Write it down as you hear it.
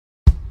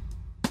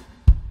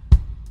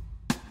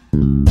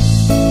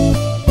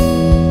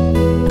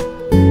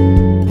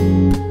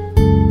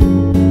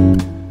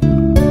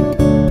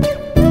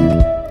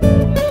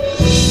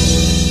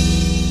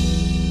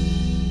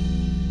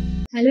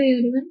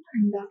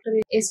Dr.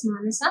 S.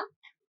 Manasa,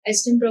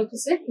 Assistant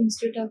Professor,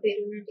 Institute of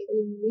Aeronautical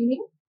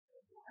Engineering.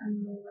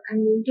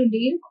 I'm going to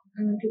deal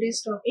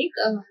today's topic,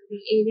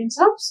 the agents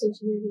of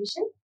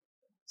socialization.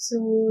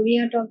 So we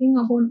are talking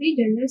about the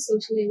gender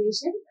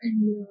socialization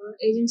and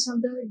agents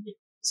of the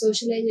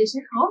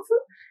socialization of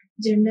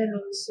gender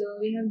roles. So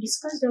we have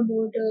discussed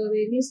about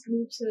various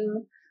groups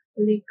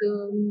like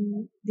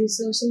the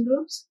social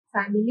groups,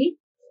 family,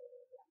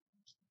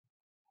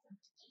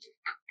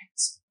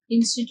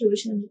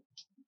 institution,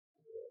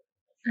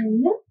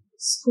 and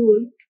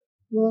school,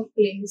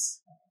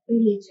 workplace,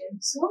 religion.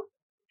 So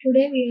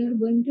today we are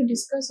going to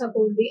discuss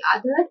about the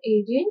other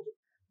agent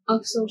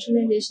of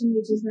socialization,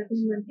 which is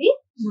nothing but the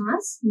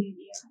mass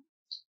media.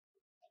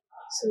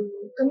 So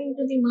coming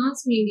to the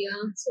mass media,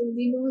 so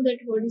we know that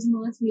what is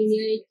mass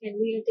media? It can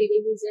be a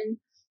television,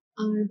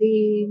 or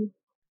the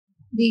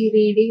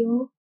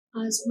radio,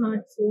 or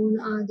smartphone,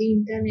 or the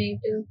internet,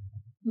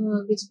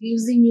 which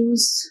gives the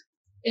news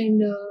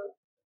and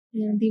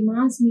the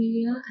mass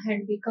media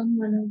had become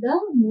one of the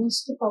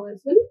most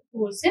powerful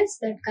forces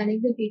that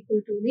connect the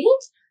people to the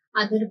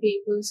other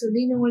people. So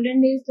in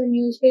olden days, the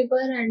newspaper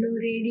and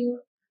radio,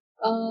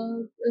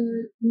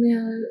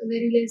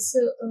 very less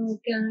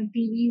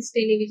TVs,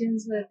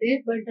 televisions were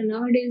there. But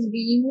nowadays,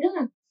 being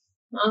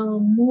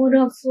more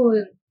of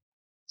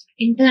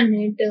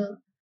internet,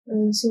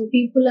 so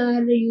people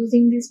are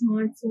using the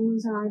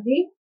smartphones or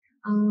the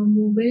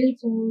mobile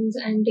phones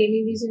and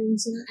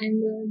televisions,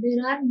 and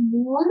there are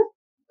more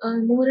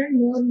and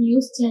more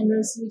news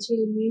channels which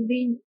will give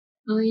the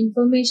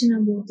information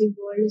about the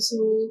world.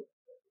 So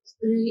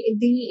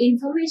the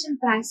information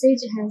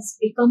passage has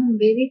become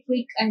very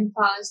quick and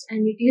fast,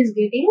 and it is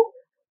getting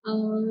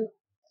uh,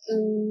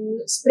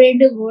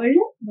 spread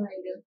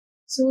worldwide.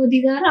 So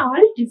these are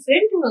all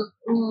different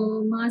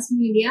mass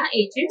media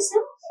agents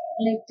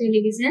like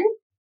television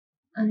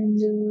and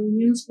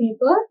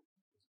newspaper.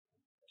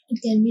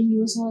 It can be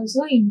news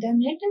also,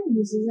 internet, and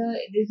this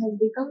has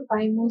become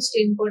five most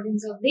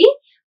importance of the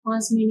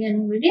mass media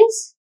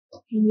nowadays.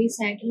 Can be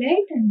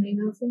satellite and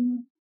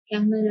megaphone,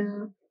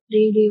 camera,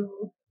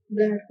 radio,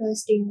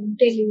 broadcasting,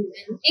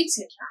 television,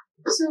 etc.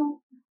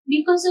 So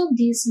because of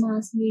this,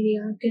 mass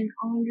media can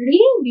already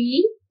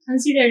be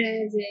considered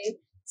as a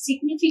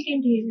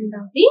significant agent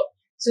of the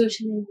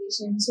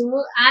socialization.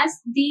 So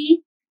as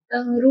the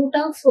route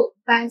of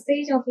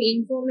passage of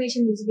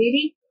information is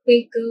very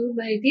quick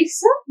by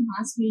this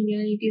mass media,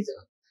 it is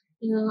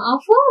of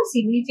a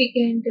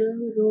significant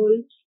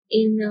role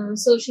in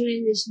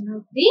socialization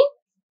of the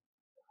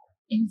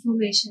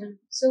information.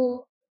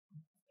 So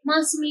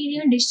mass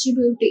media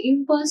distribute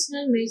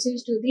impersonal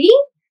message to the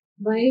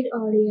wide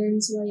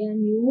audience via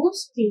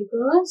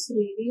newspapers,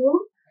 radio,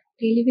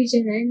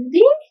 television, and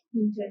the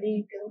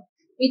internet.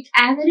 With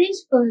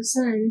average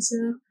persons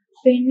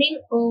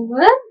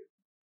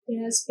they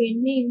are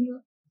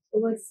spending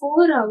over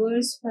 4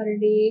 hours per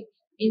day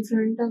in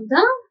front of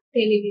the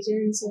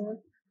televisions.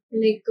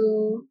 Like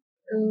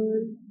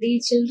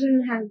the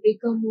children have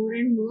become more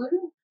and more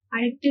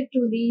addicted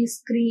to these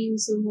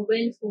screens,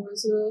 mobile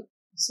phones.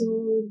 So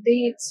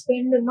they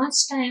spend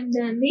much time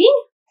than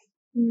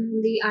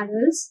the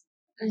adults,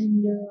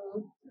 and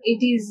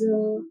it is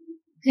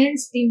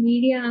hence the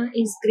media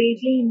is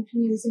greatly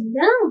influencing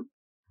the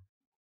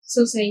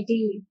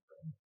society.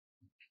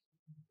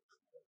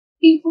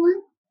 People,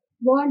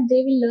 what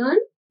they will learn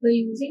by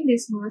using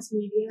this mass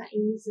media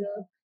is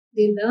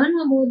they learn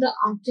about the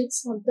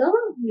objects of the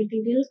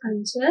material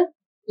culture,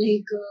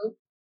 like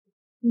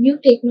new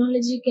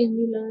technology can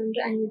be learned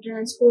and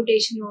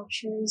transportation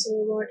options.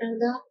 What are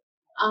the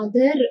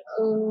other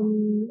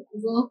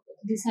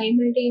the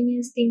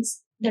simultaneous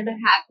things that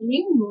are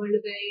happening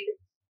worldwide,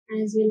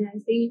 as well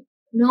as the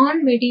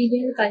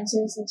non-material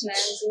culture, such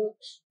as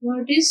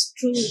what is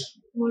true,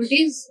 what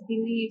is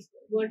belief,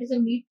 what is a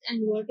myth,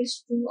 and what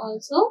is true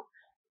also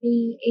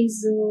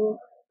is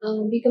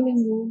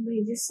becoming known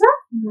by this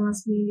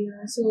mass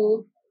media.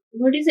 So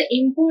what is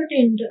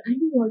important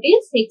and what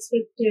is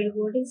expected,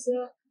 what is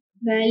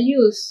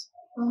values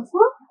of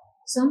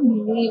some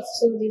beliefs.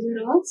 So these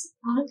are all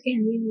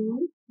can be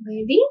known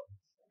by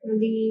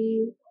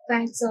the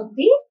facts of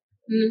the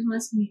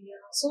mass media.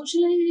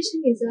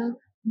 Socialization is a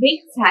big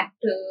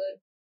factor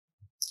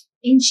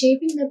in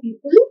shaping the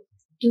people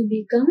to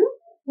become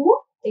who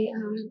they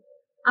are.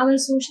 Our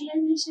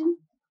socialization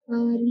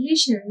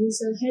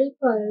relations help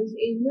us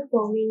in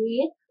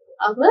forming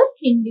our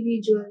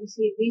individuals.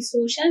 The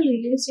social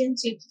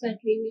relationships that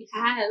we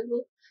will have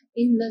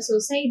in the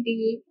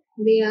society,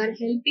 they are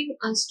helping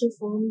us to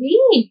form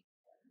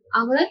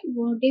our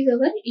what is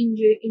our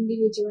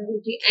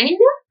individuality and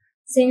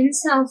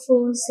sense of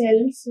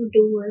self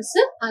towards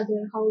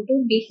other, how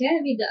to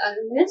behave with the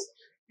others,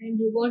 and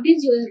what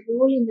is your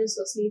role in the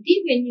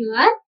society when you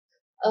are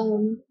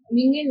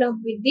mingled up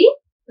with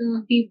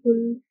the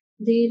people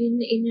there in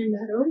and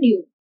around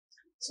you.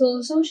 So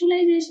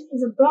socialization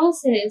is a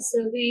process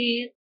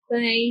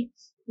whereby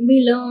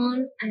we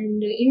learn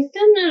and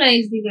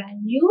internalize the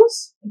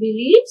values,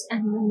 beliefs,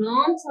 and the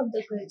norms of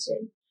the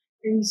culture,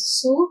 and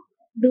so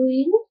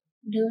doing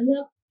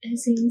develop a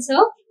sense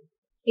of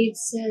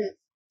itself.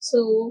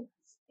 So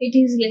it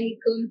is like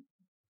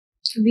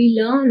we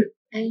learn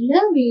and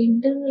we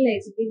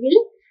internalize. We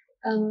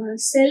will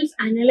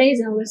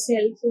self-analyze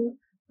ourselves,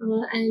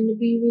 and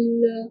we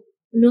will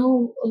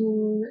know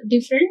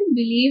different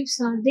beliefs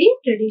or the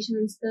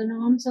traditions, the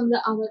norms of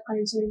our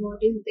culture, what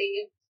is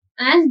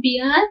there. As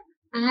we are,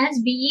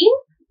 as being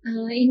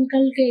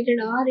inculcated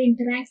or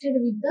interacted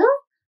with the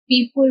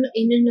people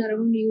in and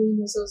around you in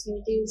the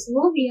society.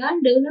 So we are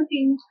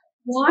developing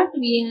what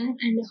we are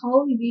and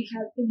how we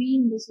have to be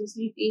in the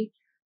society,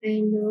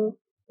 and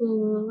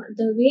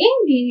the way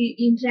we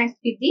interact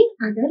with the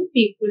other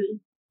people.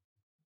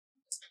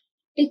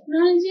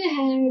 Technology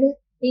had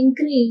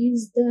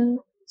increased the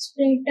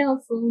spread of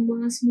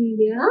mass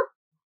media,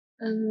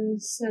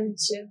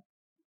 such,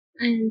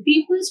 and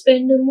people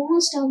spend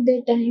most of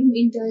their time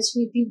in touch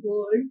with the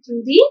world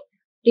through the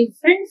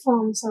different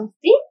forms of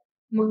the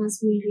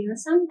mass media.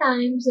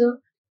 Sometimes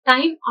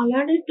time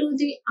allotted to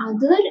the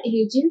other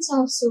agents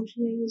of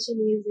socialization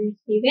is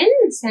even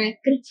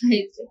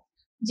sacrificed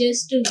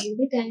just to give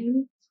the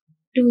time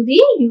to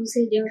the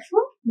usage of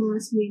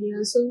mass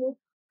media. So,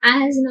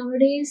 as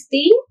nowadays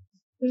the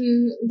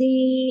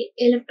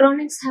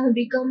electronics have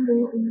become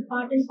more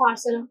important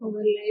parcel of our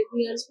life,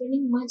 we are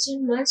spending much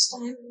and much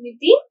time with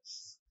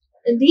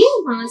the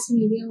mass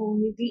media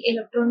only, the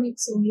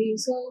electronics only.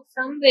 So,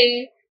 from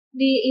where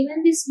the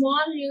even the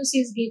small news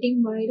is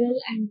getting viral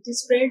and it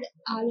is spread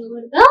all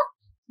over the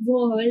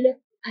world,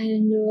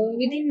 and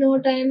within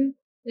no time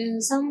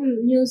some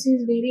news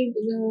is very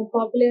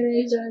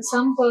popularized, or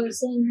some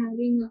person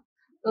having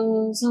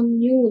some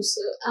news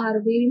are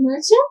very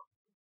much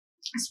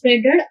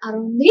spreaded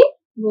around the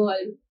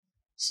world.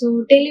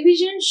 So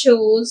television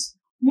shows,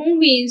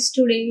 movies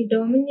today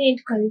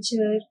dominate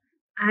culture,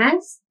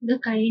 as the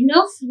kind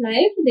of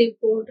life they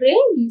portray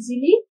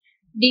easily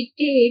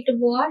dictate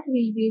what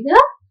will be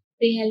the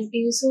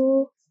reality.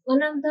 So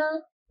one of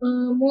the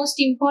most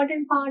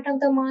important part of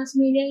the mass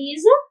media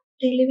is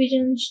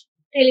television.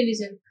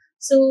 Television.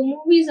 So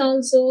movies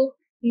also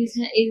is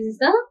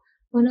the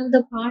one of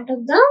the part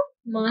of the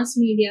mass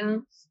media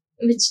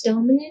which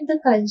dominate the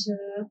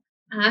culture,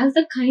 as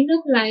the kind of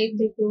life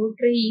they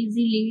portray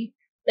easily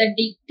that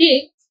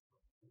dictate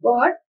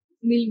what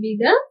will be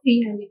the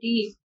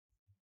reality.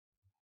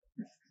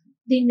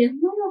 The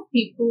number of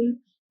people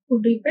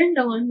who depend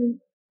on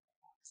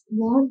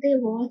what they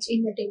watch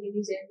in the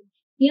television,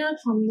 hear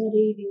from the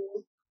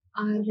radio,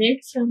 or read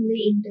from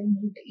the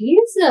internet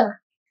is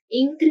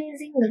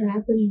increasing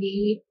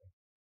rapidly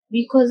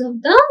because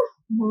of the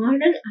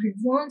modern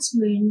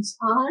advancements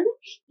or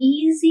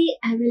easy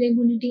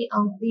availability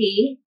of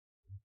the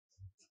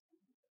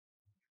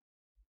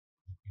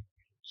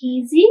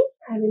easy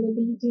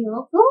availability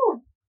of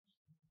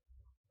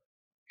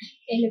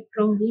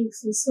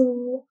electronics.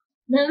 So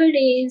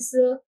nowadays,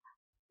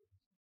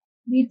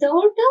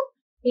 without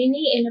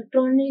any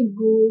electronic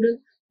good,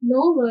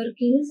 no work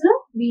is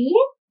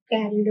being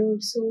carried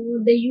out. So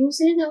the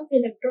usage of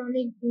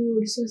electronic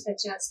goods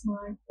such as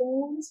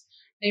smartphones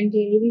and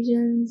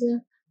televisions,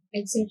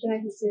 etc.,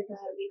 etc.,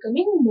 are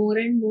becoming more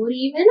and more.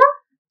 Even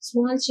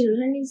small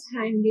children is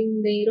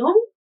handling their own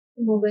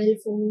mobile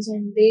phones,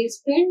 and they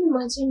spend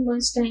much and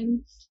much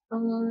time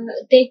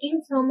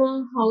taking from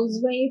a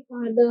housewife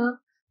or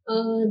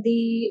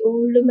the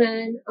old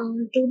man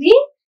to the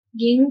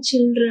young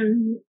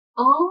children.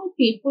 All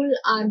people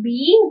are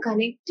being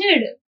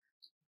connected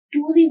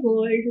to the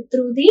world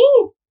through the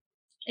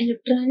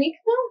electronic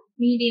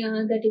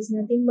media, that is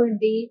nothing but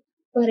the,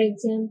 for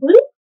example,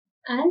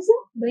 as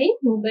by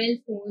mobile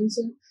phones.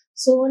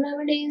 So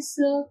nowadays,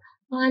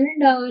 on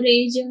an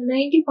average,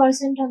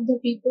 90% of the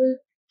people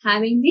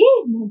having the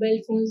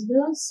mobile phones,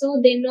 though, so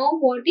they know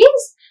what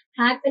is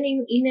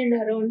happening in and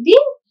around the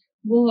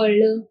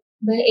world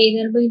by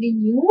either by the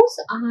news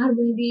or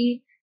by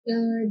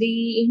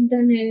the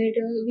internet,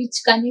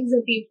 which connects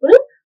the people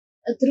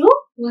through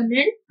one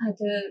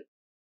another.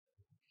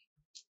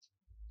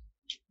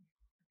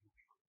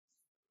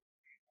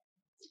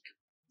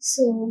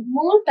 So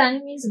more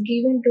time is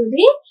given to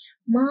the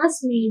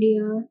mass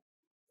media.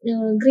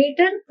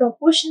 Greater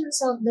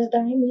proportions of the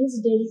time is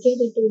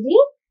dedicated to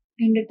the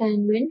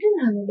entertainment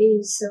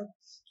nowadays. So,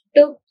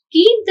 to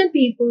keep the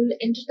people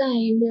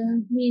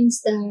entertained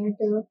means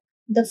that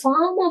the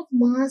form of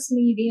mass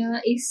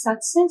media is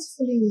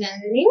successful in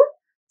gathering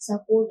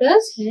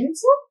supporters,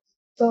 hence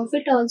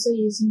profit also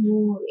is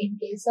more in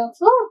case of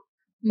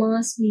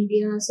mass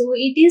media. So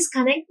it is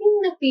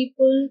connecting the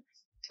people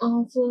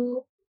of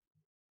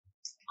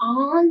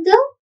all the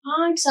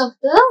parts of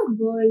the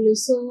world.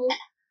 So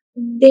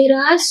there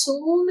are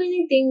so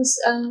many things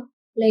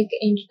like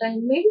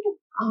entertainment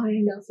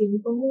and of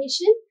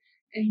information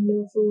and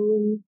of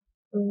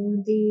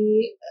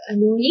the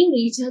knowing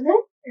each other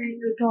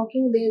and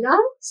talking. There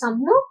are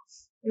some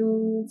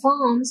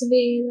forms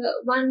where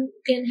one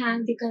can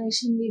have the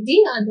connection with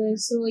the other.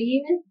 So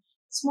even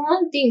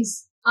small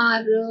things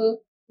are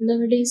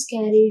nowadays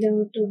carried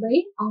out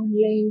by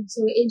online.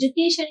 So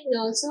education is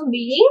also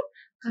being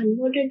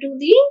converted to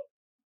the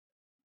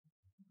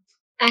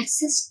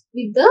access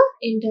with the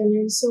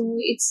internet. So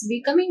it's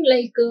becoming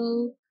like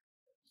a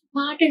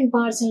part and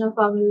parcel of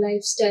our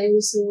lifestyle.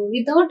 So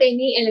without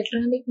any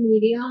electronic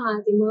media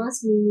or the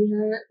mass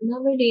media,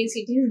 nowadays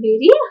it is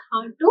very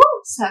hard to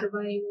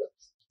survive.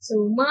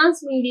 So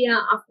mass media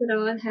after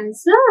all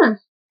has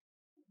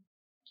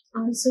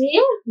also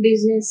a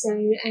business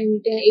side,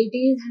 and it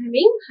is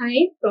having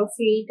high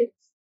profit.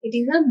 It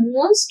is the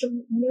most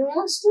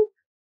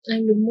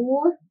and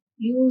more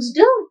used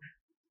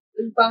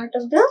part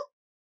of the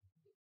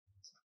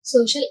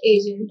social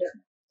agent.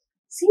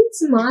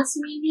 Since mass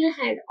media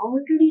had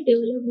already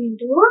developed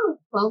into a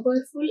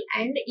powerful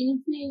and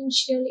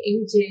influential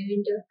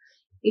agent,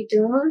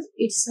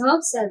 it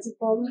serves as a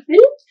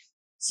powerful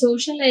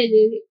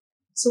socializing,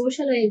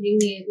 socializing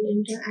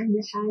agent and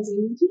has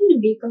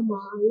indeed become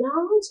a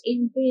large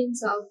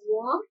influence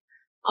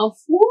of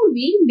who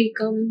we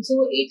become.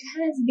 So it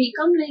has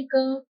become like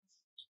a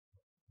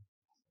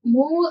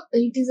more,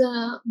 it is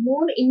a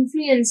more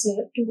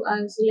influencer to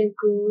us,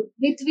 like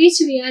with which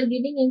we are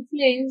getting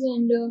influence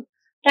and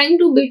trying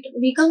to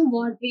become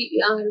what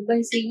we are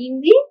by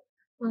seeing the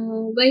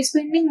by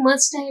spending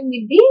much time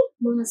with the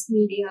mass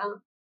media.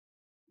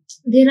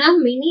 There are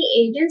many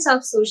agents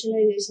of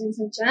socialization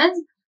such as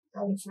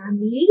our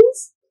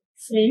families,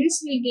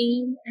 friends we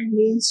gain, and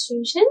the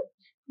institution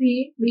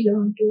we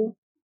belong to.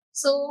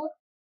 So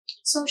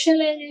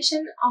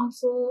socialization of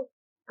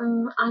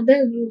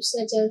other groups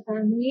such as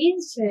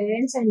families,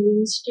 friends, and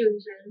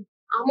institutions.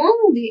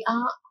 Among the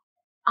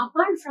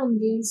apart from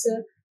this,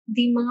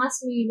 the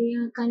mass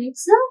media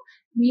connects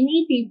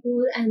many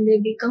people and they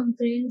become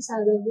friends,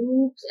 other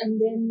groups, and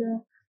then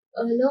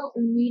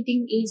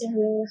meeting each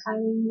other,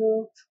 having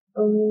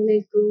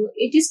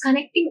it is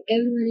connecting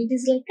everyone. It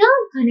is like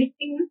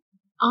connecting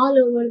all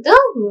over the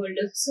world.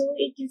 So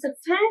it is a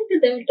fact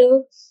that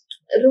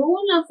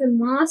role of a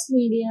mass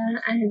media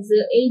as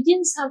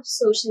agents of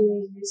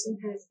socialization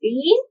has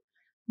been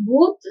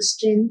both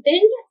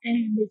strengthened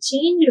and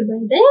changed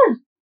by the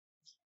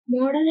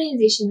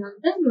modernization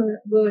of the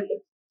world.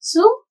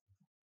 So,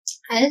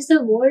 as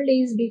the world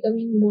is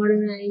becoming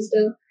modernized,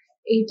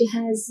 it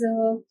has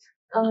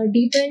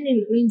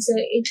dependent means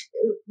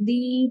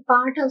the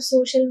part of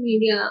social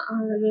media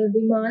or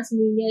the mass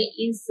media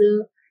is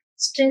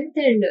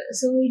strengthened.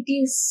 So it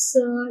is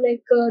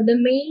the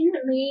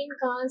main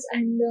cause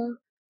and the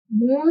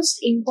most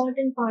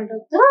important part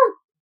of the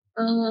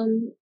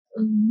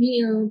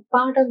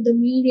part of the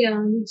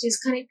media which is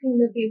connecting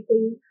the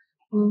people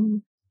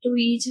to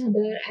each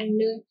other,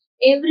 and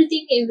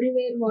everything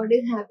everywhere what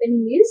is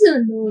happening is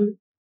known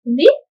in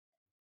the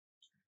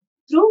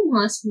through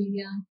mass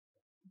media.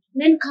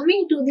 Then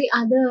coming to the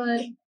other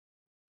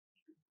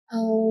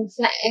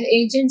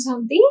agents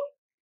of the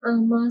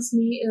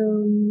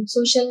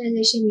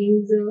socialization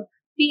is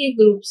peer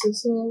groups.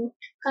 So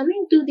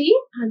coming to the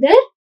other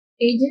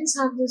agents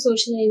of the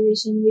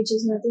socialization, which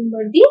is nothing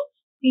but the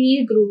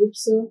peer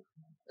groups.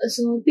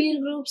 So peer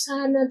groups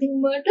are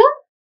nothing but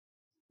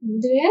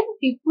where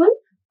people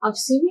of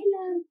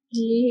similar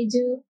age.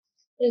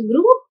 A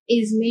group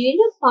is made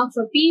up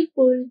of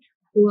people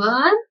who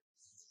are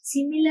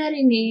similar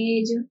in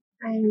age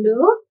and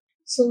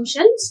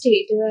social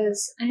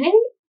status and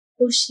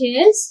who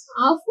shares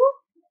of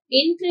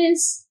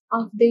interests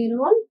of their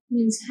own,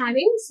 means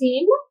having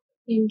same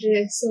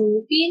interests.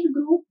 So peer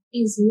group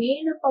is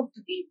made up of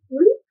the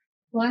people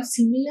who are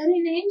similar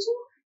in age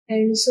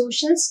and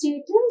social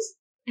status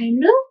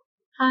and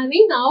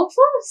having of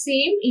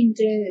same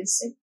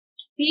interests.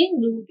 Peer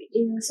group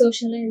in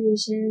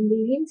socialization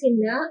begins in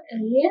the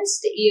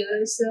earliest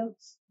years,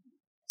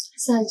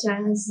 such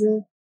as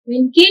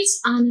when kids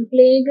on a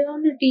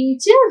playground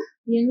teach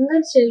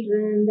younger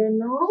children the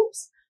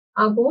norms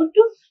about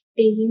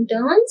taking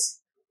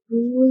turns,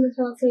 rules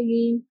of a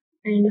game,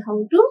 and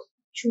how to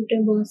shoot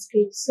a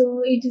basket.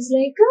 So it is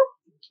like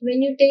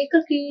when you take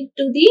a kid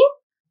to the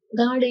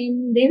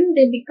garden, then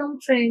they become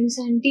friends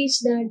and teach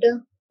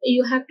that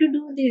you have to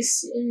do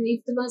this.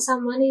 If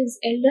someone is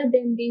elder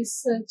than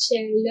this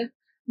child,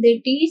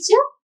 they teach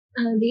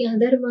the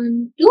other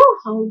one to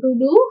how to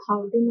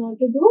not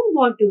to do,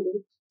 what to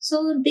do.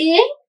 So they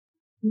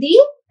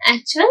the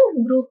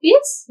actual group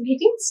is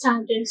getting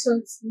started. So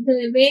it's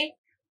the way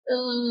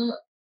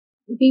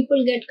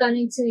people get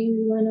connected is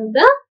one of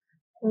the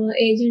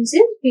agents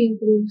in peer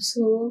group.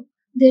 So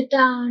they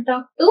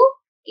talk to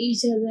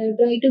each other,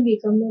 try to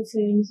become their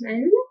friends,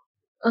 and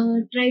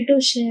try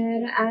to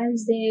share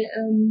as they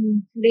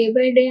day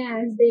by day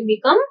as they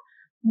become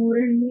more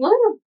and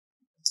more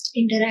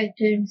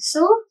interacted.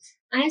 So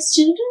as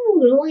children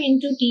grow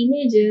into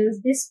teenagers,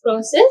 this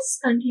process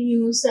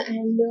continues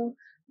and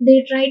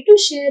they try to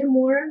share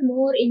more and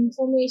more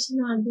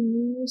information or the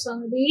news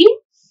or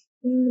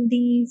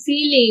the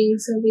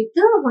feelings with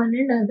one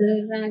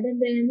another rather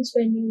than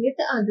spending with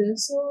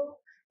others. So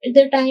at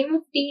the time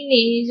of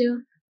teenage,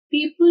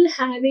 people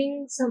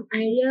having some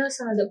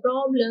ideas or the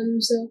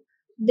problems,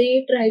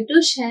 they try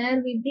to share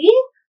with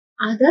the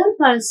other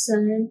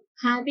person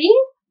having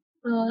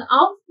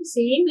of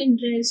same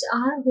interest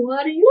or who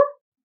are in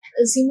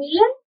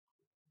similar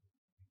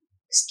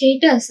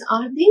status,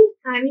 are they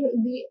having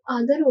the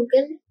other who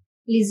can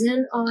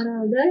listen or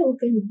other who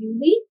can give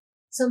the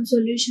some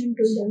solution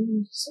to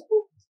them. So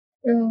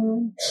uh,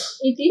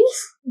 it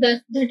is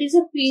that is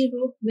a peer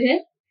group where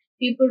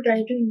people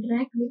try to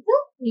interact with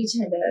each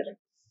other.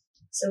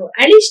 So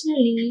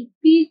additionally,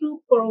 peer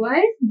group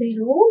provide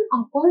their own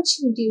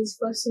opportunities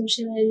for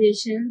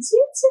socialization,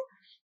 since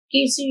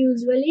kids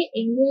usually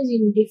engage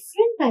in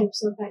different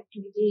types of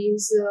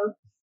activities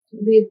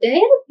with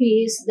their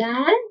peers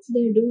than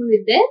they do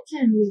with their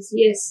families.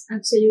 Yes,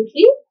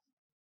 absolutely.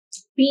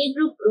 Peer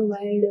group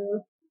provide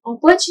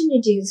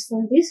opportunities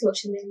for the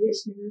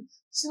socialization.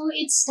 So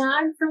it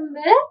starts from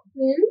where?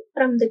 When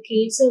from the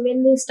kids. So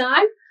when they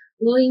start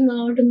going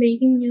out,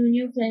 making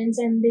new friends,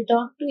 and they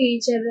talk to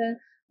each other,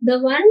 the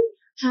one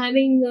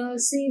having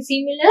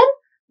similar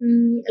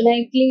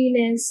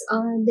likeliness,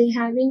 they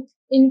having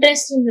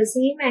interest in the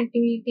same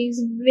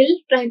activities will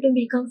try to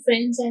become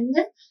friends, and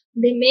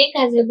they make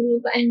as a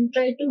group and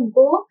try to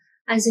go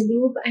as a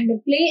group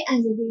and play as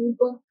a group.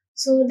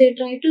 So they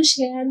try to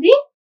share the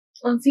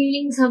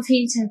feelings of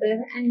each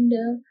other, and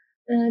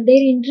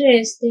their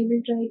interests they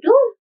will try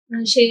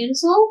to share.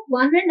 So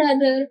one and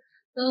other,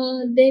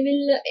 they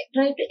will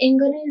try to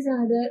encourage the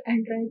other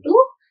and try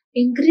to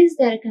increase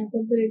their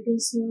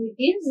capabilities. So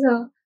it is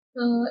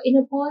in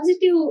a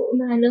positive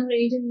manner.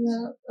 It is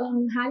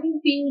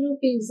having peer group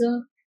is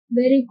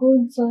very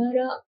good for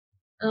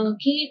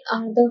kid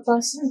or the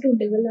person to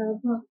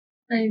develop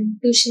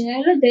and to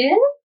share their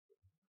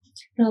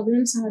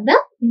problems are the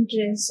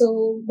interest.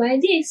 So by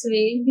this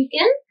way, we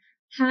can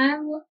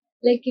have,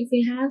 like, if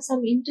we have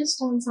some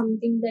interest on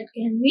something that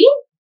can be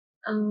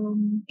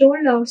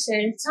told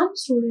outside. Some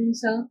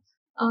students,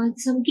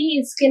 some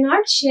kids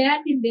cannot share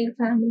with their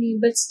family,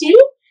 but still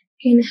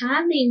can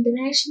have the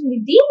interaction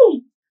with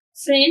the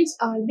friends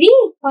or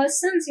the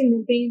persons in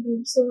the peer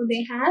group. So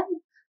they have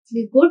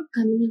the good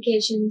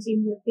communications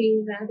in the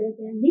peer rather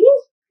than the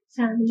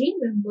family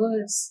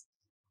members.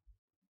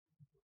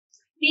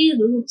 Peer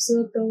groups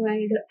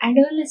provide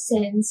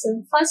adolescents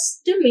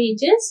first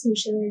major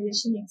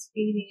socialization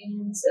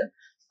experience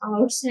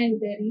outside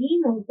the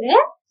realm of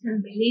their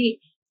family.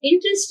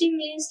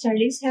 Interestingly,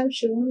 studies have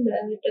shown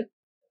that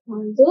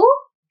although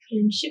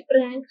friendship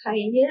rank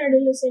higher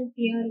adolescent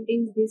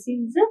priorities, this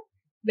is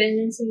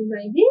balanced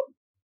by the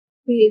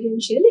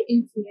parental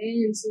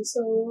influence.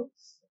 So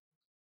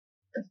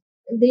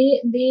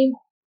the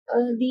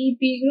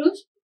peer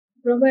groups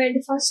provide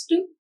first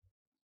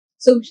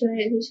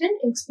socialization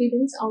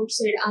experience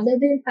outside other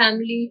than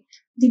family.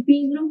 The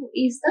peer group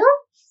is the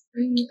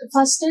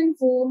first and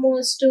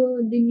foremost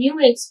the new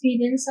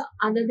experience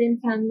other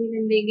than family.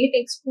 When they get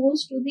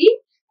exposed to the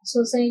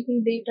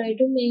society, they try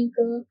to make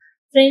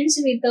friends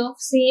with of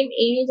same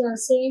age or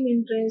same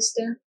interest.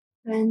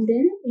 And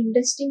then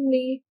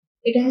interestingly,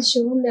 it has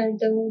shown that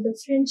the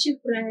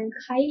friendship rank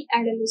high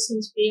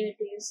adolescence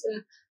priorities,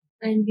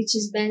 and which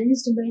is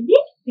balanced by the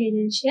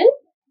parental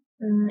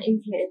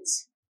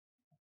influence.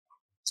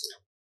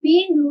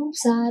 Peer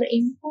groups are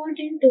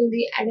important to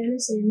the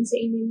adolescents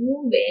in a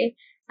new way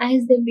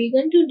as they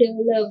begin to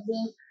develop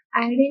the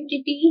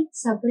identity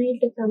separate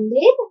from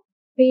their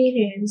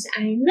parents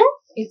and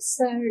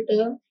exert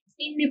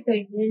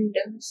independent.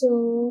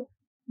 So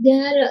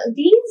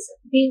these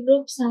peer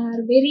groups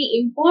are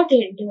very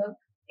important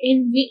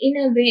in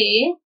a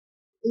way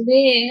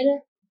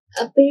where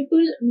a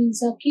people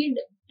means a kid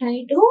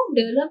try to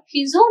develop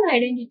his own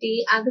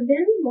identity other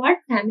than what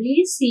family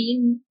is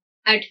seeing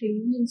at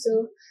him.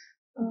 So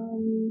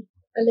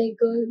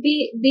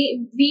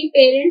we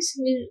parents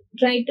will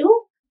try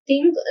to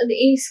think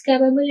his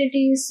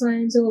capability is so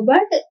and so,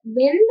 but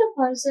when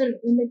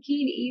the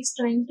kid is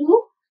trying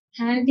to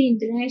have the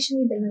interaction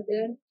with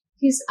another,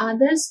 his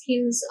other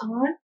skills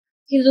or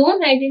his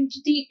own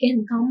identity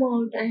can come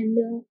out, and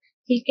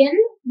he can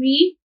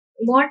be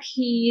what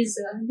he is,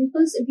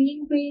 because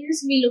being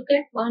parents we look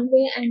at one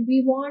way and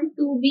we want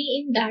to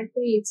be in that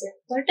way itself.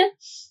 But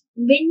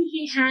when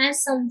he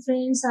has some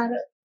friends or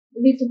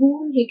with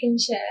whom he can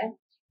share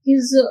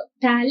his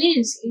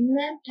talents,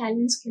 inner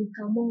talents can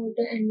come out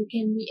and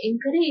can be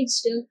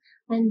encouraged,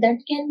 and that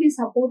can be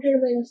supported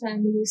by the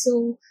family.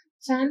 So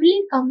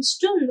family comes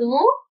to know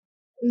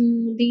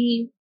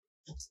the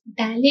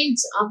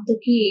talents of the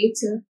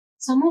kids,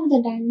 some of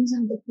the talents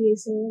of the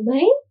kids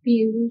by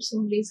peer groups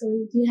only.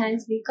 So it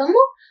has become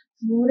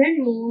more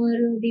and more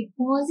the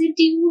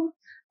positive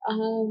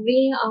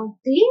way of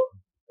the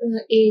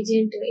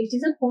agent. It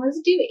is a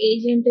positive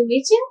agent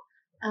which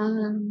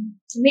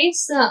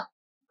makes a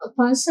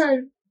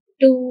person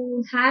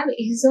to have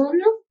his own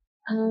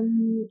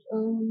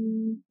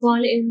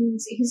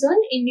means his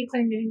own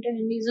independent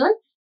and his own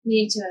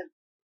nature.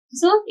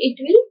 So it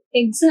will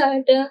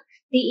exert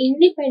the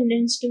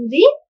independence to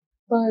the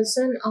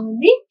person or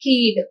the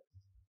kid.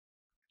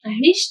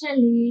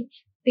 Additionally,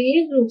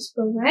 peer groups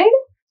provide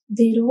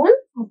their own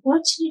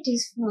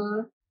opportunities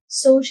for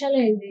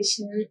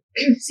socialization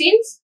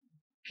since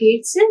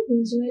kids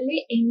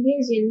usually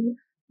engage in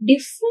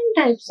different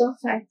types of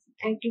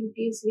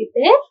activities with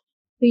their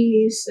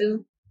peers.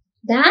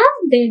 than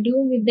they do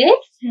with their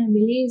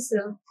families.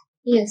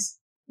 Yes,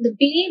 the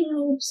peer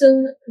groups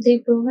they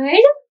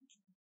provide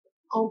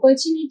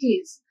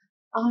opportunities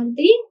or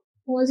the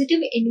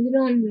positive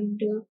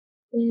environment.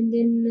 And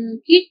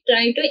then kids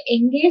try to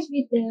engage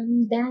with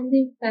them than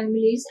the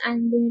families,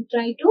 and they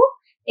try to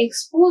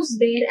expose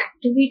their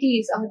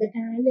activities or the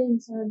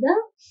talents or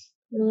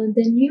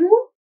the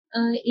new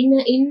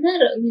inner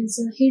means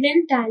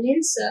hidden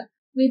talents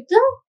with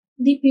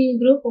the peer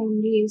group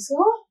only. So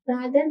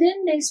rather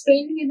than they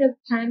spend with the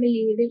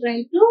family, they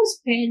try to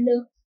spend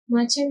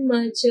much and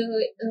much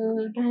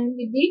time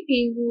with the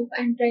peer group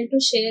and try to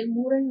share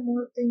more and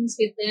more things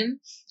with them,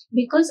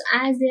 because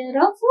as they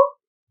are of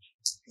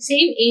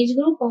same age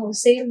group or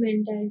same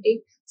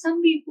mentality.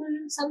 Some people,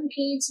 some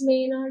kids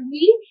may not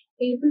be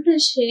able to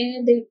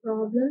share their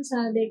problems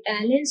or their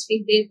talents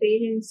with their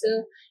parents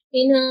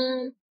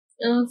in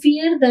a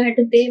fear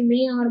that they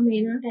may or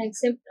may not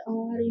accept,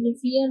 or in a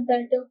fear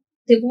that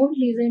they won't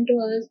listen to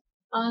us.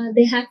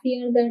 They have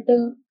fear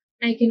that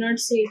I cannot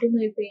say to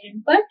my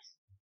parent, but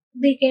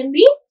they can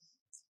be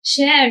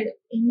shared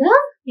in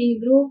the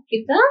group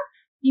with the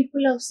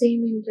people of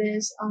same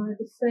interest or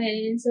the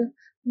friends,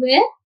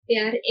 where they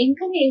are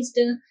encouraged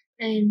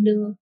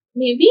and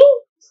maybe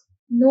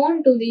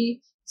known to the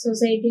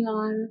society,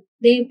 or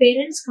their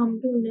parents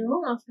come to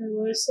know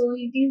afterwards. So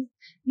it is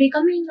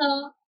becoming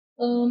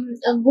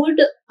a good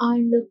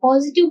and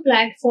positive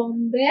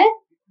platform where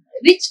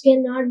which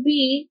cannot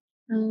be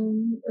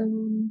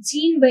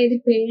seen by the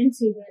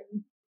parents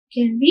even,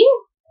 can be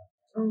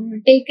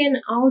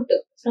taken out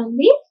from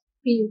the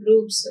peer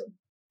groups.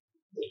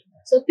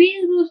 So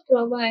peer groups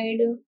provide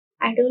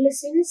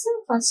adolescents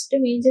first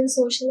major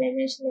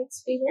socialization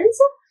experience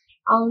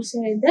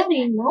outside the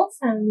realm of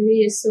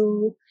family.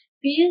 So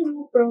peer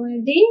group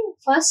provide the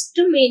first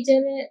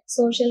major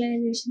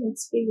socialization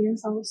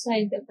experience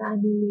outside the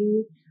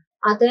family.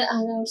 Other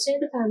outside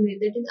the family,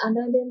 that is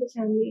other than the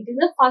family, it is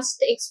the first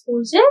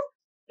exposure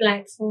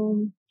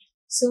platform.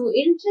 So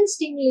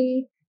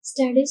interestingly,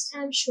 studies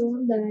have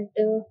shown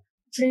that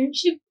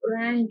friendship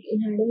rank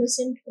in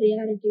adolescent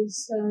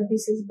priorities.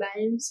 This is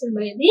balanced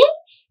by the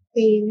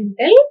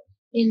parental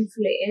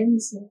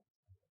influence.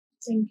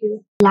 Thank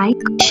you. Like,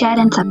 share,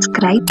 and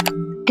subscribe.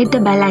 Hit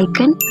the bell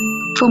icon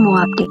for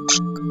more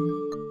updates.